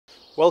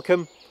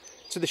Welcome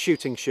to the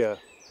shooting show.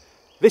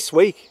 This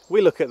week we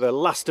look at the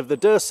last of the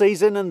deer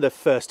season and the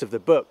first of the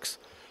bucks.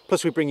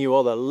 Plus we bring you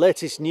all the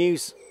latest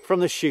news from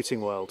the shooting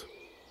world.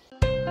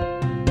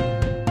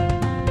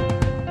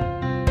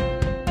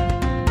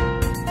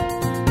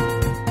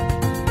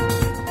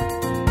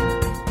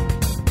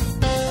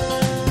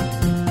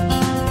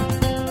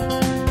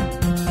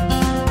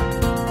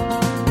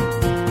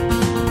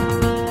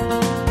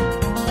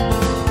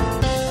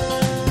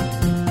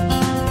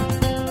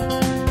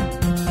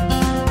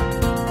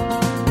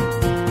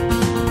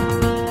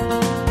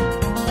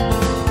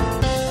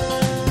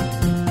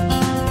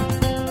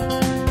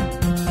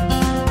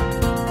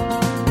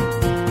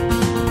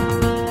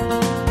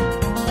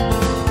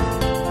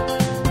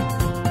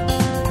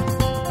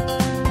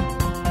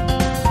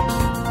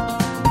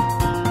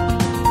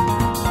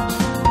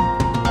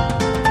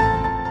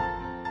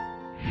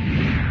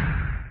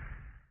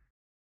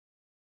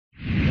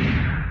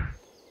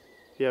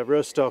 Yeah,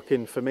 roe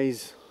stalking for me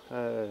is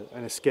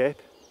an escape.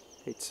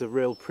 It's a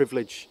real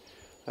privilege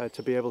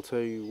to be able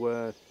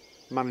to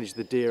manage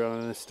the deer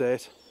on an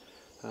estate.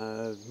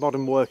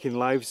 Modern working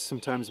lives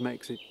sometimes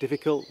makes it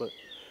difficult, but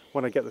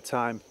when I get the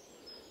time,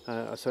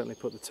 I certainly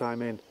put the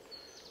time in.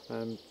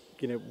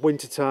 You know,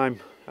 winter time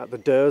at the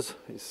durs,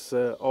 it's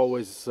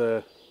always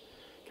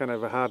kind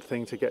of a hard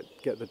thing to get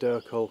the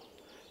deer cull,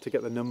 to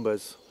get the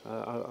numbers.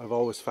 I've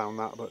always found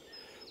that, but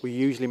we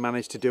usually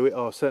manage to do it,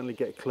 or certainly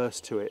get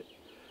close to it.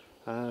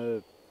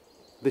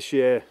 This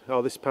year,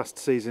 or this past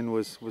season,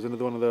 was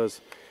another one of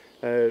those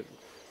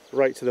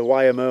right to the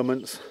wire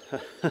moments.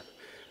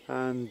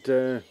 And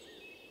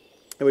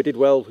we did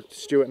well.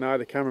 Stuart and I,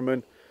 the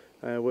cameraman,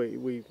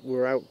 we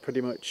were out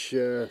pretty much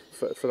for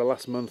the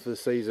last month of the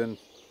season,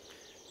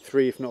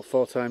 3 if not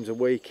 4 times a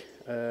week,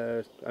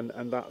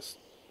 and that's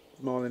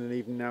morning and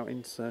evening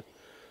outings.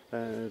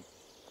 And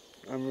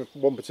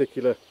one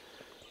particular,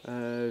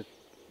 the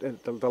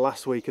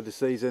last week of the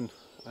season,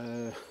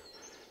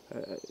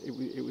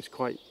 it was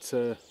quite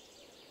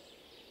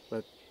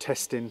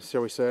testing,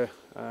 shall we say.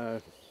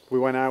 We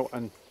went out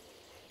and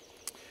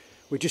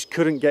we just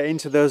couldn't get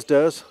into those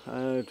durs.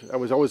 I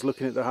was always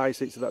looking at the high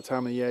seats at that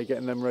time of the year,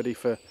 getting them ready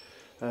for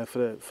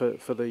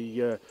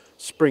the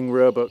spring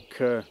roebuck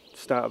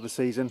start of the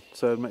season.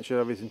 So make sure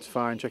everything's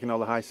fine, checking all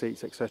the high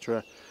seats,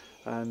 etc.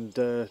 And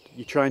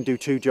you try and do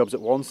 2 jobs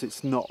at once.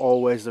 It's not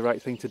always the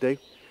right thing to do.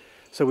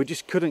 So we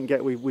just couldn't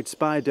get. We'd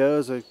spy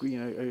durs,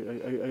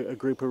 a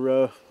group of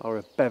roe or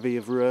a bevy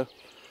of roe,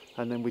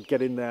 and then we'd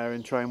get in there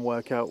and try and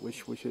work out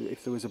which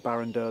if there was a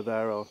barren doe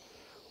there, or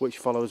which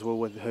followers were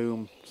with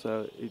whom.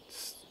 So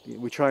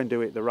we try and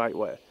do it the right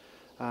way,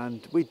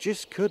 and we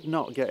just could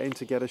not get in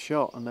to get a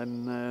shot. And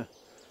then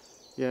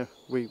yeah,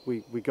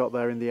 we got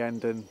there in the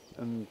end,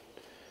 and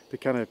we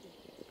kind of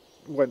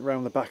went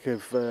round the back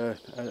of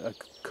a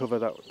cover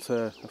that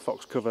a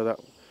fox cover that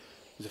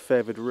was a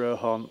favoured roe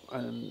haunt,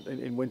 and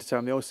in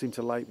wintertime they always seem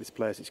to like this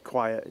place. It's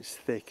quiet, it's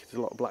thick, there's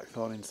a lot of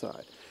blackthorn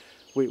inside.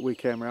 We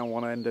came around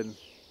one end, and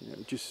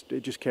it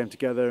just came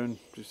together, and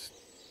just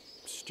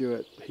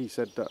Stuart, he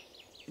said that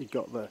he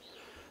got the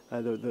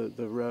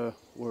roe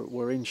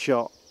were in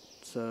shot.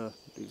 So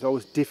it's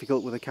always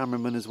difficult with a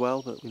cameraman as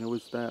well, but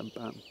was there, and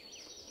bam,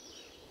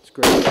 it's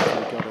great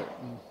that we got it,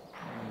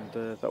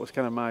 and that was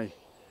kind of my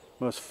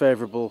most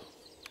favourable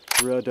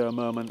roe doe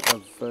moment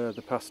of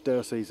the past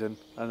doe season.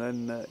 And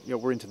then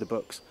we're into the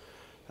bucks,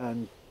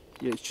 and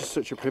it's just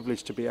such a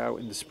privilege to be out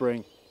in the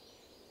spring.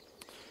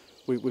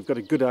 We've got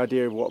a good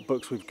idea of what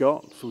bucks we've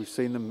got, so we've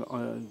seen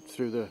them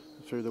through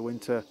the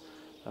winter,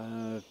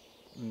 and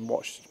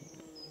watched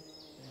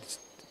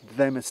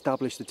them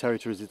establish the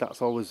territories.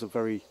 That's always a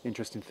very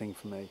interesting thing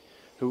for me.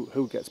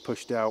 Who gets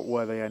pushed out,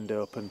 where they end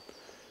up, and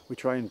we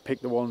try and pick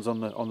the ones on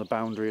the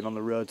boundary and on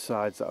the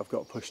roadsides that have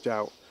got pushed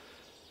out.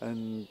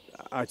 And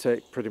I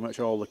take pretty much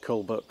all the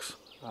cull bucks.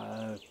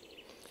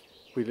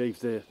 We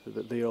leave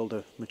the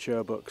older,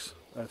 mature bucks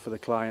for the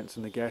clients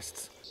and the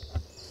guests.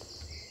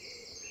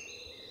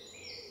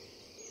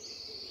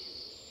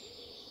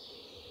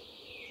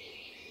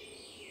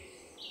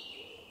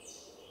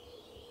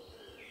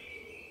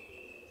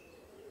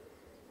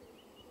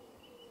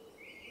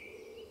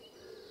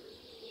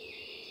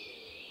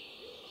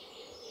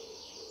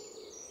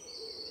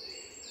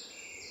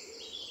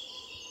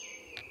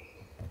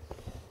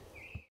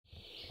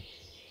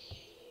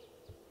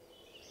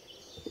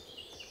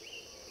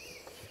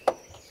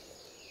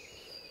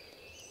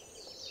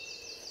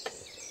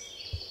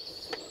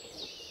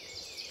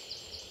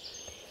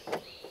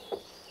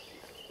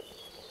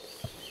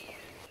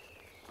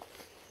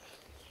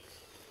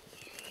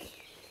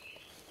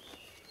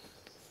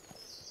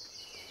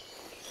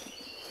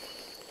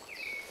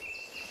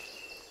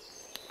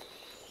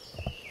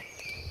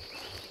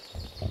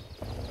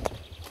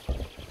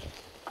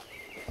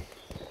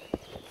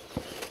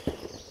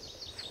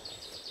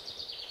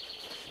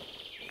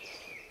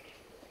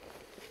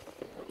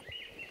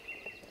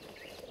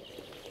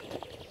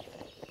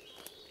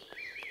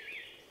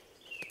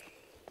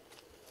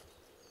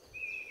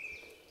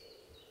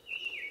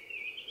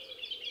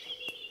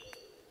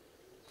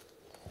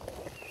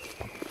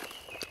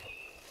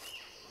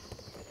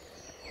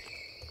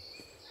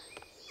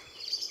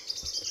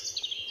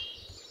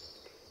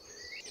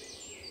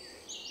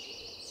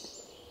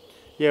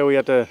 Yeah, we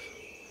had a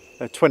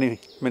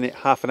 20-minute,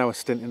 half an hour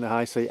stint in the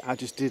high seat. I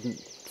just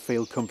didn't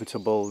feel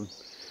comfortable, and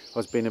I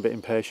was being a bit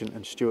impatient,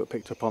 and Stuart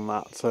picked up on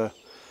that. So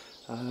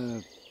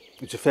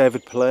it's a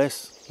favoured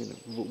place. You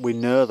know, we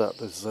know that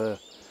there's a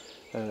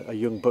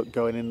young buck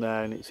going in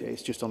there, and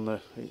it's just on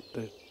the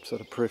sort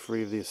of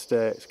periphery of the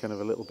estate. It's kind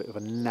of a little bit of a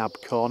nab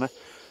corner.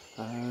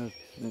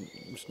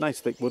 It's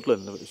nice thick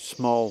woodland, a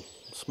small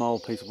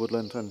piece of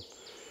woodland, and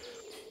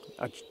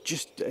it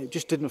just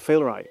didn't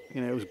feel right.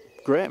 You know, it was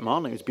a great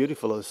morning. It was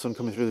beautiful. The sun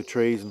coming through the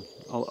trees and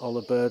all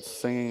the birds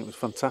singing. It was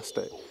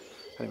fantastic.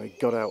 Anyway,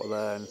 got out of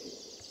there, and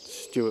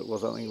Stuart I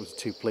think he was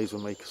too pleased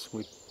with me because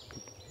we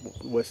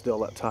wasted all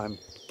that time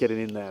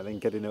getting in there and then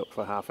getting up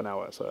for half an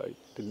hour. So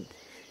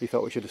he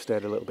thought we should have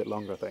stayed a little bit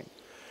longer, I think.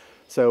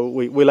 So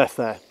we left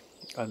there,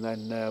 and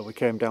then we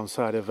came down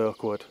side of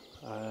Oakwood.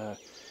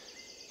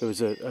 There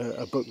was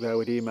a buck there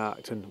we'd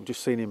earmarked, and we'd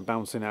just seen him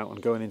bouncing out and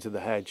going into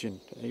the hedge, and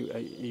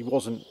he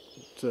wasn't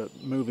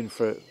moving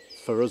for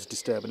us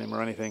disturbing him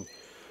or anything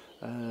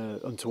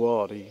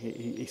untoward.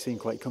 He seemed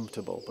quite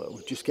comfortable, but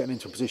we're just getting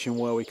into a position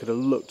where we could have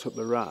looked up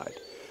the ride,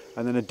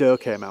 and then a doe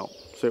came out,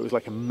 so it was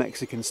like a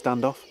Mexican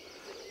standoff.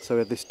 So we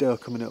had this doe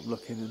coming up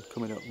looking,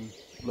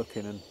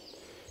 and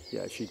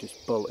yeah, she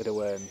just bolted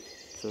away, and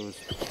so it was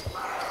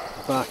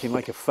barking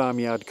like a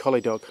farmyard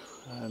collie dog,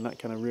 and that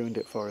kind of ruined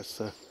it for us.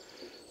 So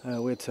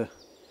we had to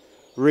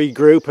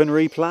regroup and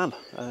replan,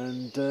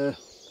 and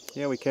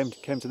yeah, we came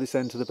to this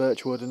end to the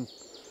birchwood, and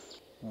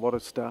what a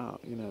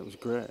start! You know, it was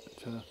great.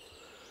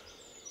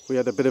 We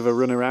had a bit of a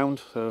run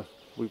around. So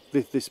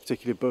this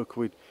particular buck,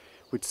 we'd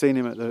seen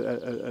him at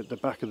the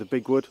back of the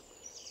big wood.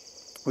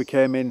 We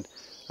came in,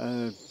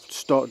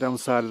 stalked down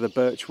side of the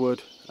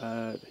birchwood.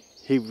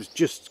 He was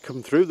just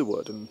come through the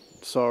wood and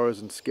saw us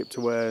and skipped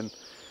away, and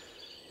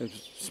there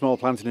was a small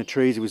planting of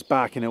trees. He was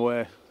barking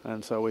away,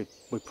 and so we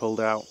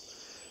pulled out.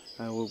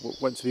 We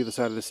went to the other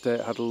side of the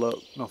estate, had a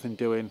look, nothing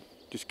doing,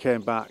 just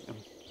came back and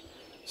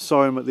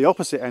saw him at the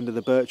opposite end of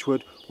the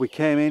birchwood. We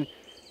came in,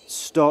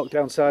 stalked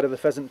down side of the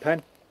pheasant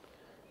pen.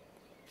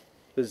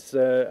 There's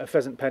a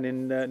pheasant pen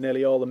in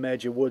nearly all the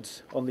major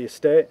woods on the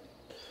estate,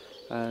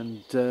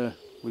 and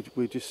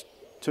we just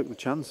took the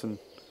chance and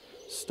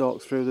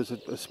stalked through. There's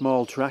a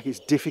small track. It's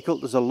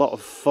difficult. There's a lot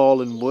of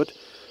fallen wood,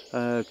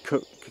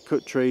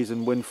 cut trees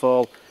and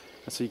windfall,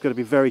 and so you've got to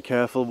be very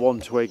careful.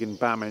 One twig and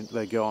bam,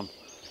 they're gone.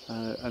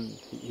 And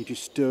he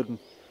just stood, and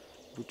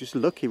we're just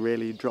lucky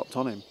really. He dropped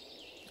on him,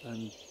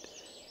 and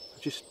I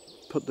just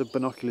put the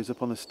binoculars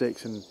up on the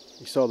sticks, and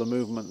he saw the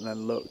movement and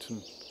then looked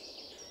and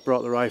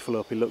brought the rifle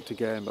up. He looked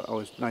again, but I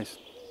was nice,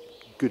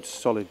 good,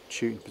 solid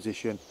shooting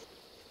position.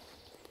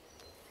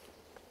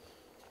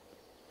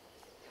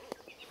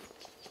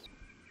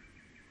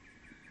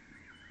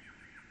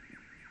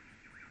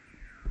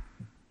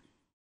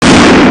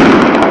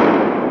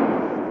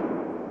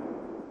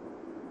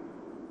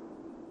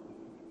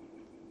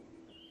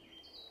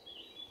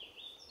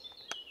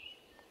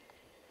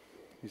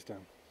 He's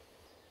down.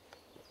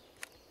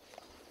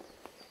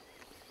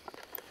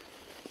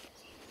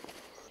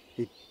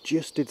 He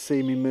just did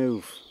see me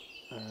move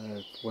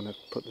when I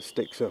put the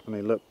sticks up, and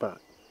he looked back.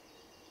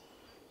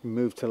 He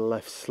moved to the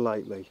left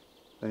slightly,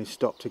 then he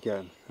stopped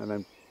again, and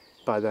then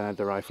by then I had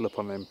the rifle up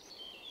on him.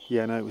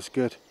 Yeah, no, it was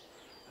good.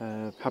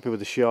 Happy with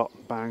the shot,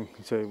 bang,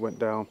 so he went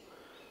down,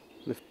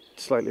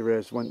 slightly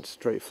raised, went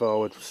straight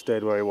forward,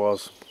 stayed where he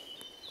was.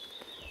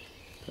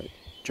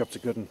 Job's a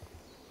good one.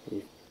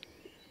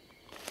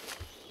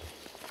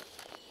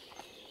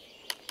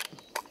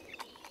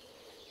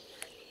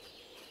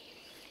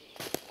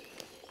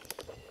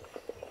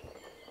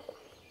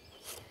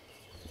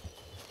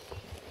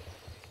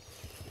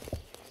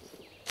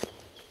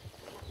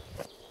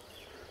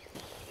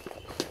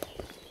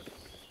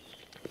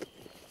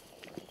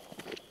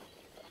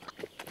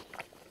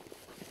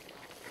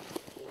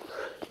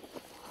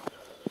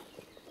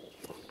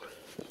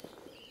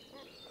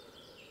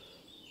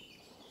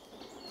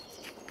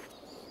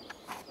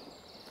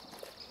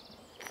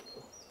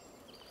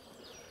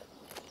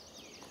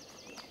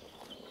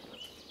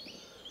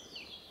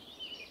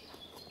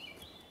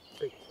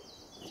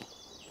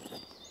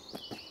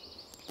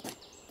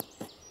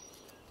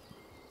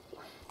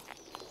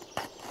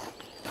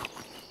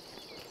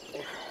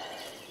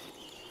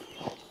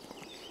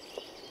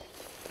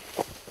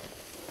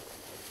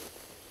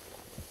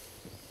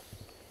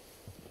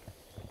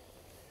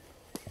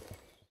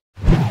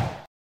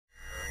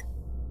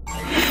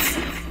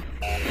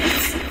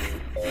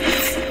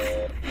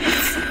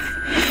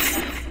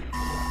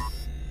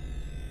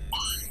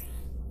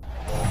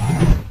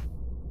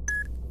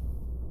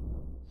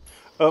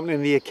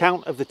 Opening the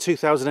account of the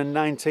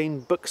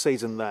 2019 buck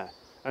season there.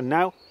 And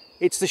now,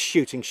 it's the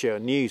Shooting Show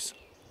News.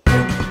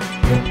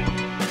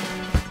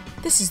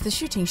 This is the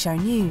Shooting Show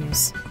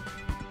News.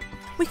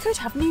 We could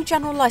have new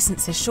general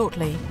licences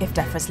shortly, if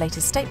DEFRA's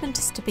latest statement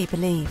is to be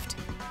believed.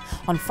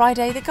 On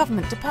Friday, the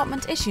government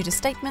department issued a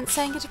statement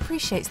saying it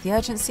appreciates the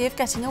urgency of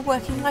getting a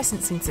working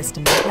licensing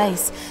system in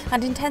place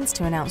and intends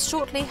to announce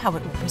shortly how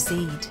it will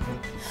proceed.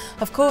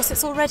 Of course,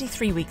 it's already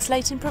 3 weeks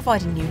late in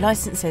providing new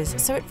licences,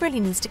 so it really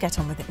needs to get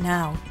on with it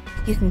now.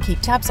 You can keep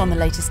tabs on the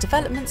latest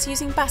developments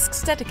using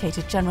Basque's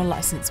dedicated general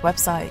licence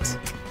website.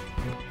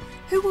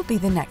 Who will be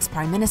the next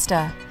Prime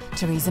Minister?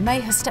 Theresa May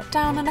has stepped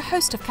down and a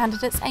host of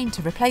candidates aim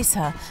to replace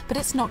her, but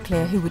it's not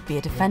clear who would be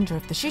a defender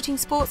of the shooting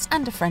sports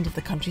and a friend of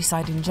the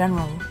countryside in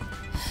general.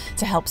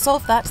 To help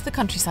solve that, the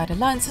Countryside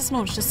Alliance has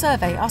launched a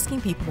survey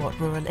asking people what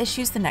rural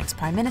issues the next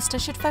Prime Minister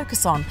should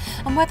focus on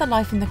and whether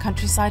life in the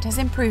countryside has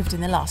improved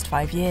in the last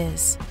 5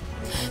 years.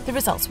 The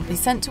results will be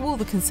sent to all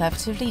the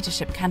Conservative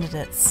leadership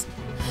candidates.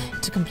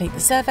 To complete the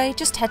survey,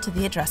 just head to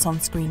the address on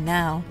screen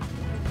now.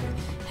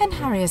 Hen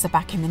harriers are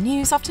back in the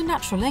news after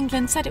Natural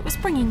England said it was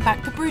bringing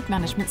back the brood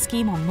management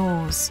scheme on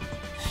moors.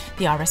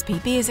 The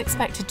RSPB is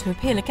expected to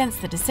appeal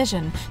against the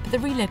decision, but the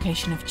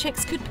relocation of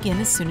chicks could begin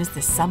as soon as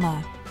this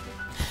summer.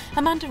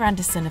 Amanda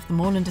Anderson of the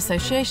Moorland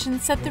Association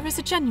said there is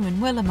a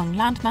genuine will among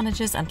land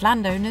managers and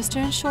landowners to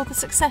ensure the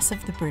success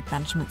of the brood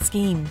management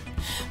scheme.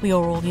 We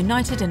are all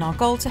united in our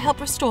goal to help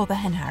restore the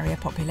hen harrier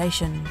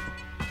population.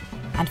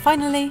 And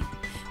finally,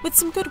 with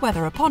some good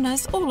weather upon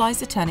us, all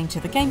eyes are turning to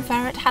the game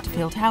fair at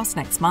Hatfield House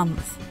next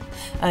month.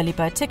 Early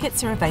bird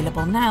tickets are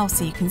available now,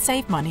 so you can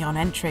save money on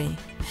entry.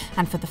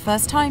 And for the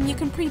first time, you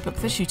can pre-book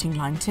the shooting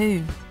line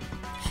too.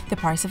 The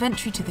price of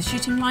entry to the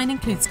shooting line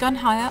includes gun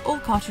hire, all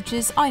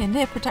cartridges, eye and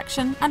ear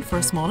protection, and for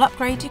a small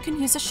upgrade, you can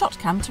use a shot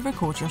cam to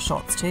record your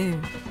shots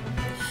too.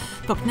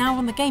 Book now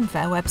on the Game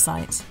Fair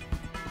website.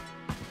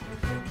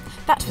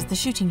 That was the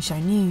Shooting Show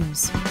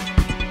News.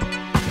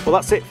 Well,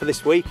 that's it for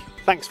this week.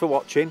 Thanks for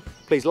watching.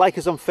 Please like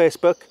us on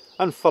Facebook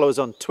and follow us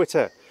on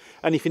Twitter.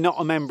 And if you're not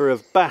a member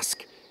of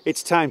Basque,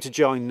 it's time to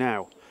join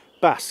now.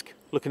 Basque,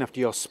 looking after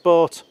your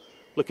sport,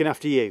 looking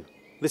after you.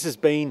 This has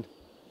been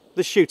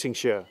The Shooting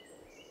Show.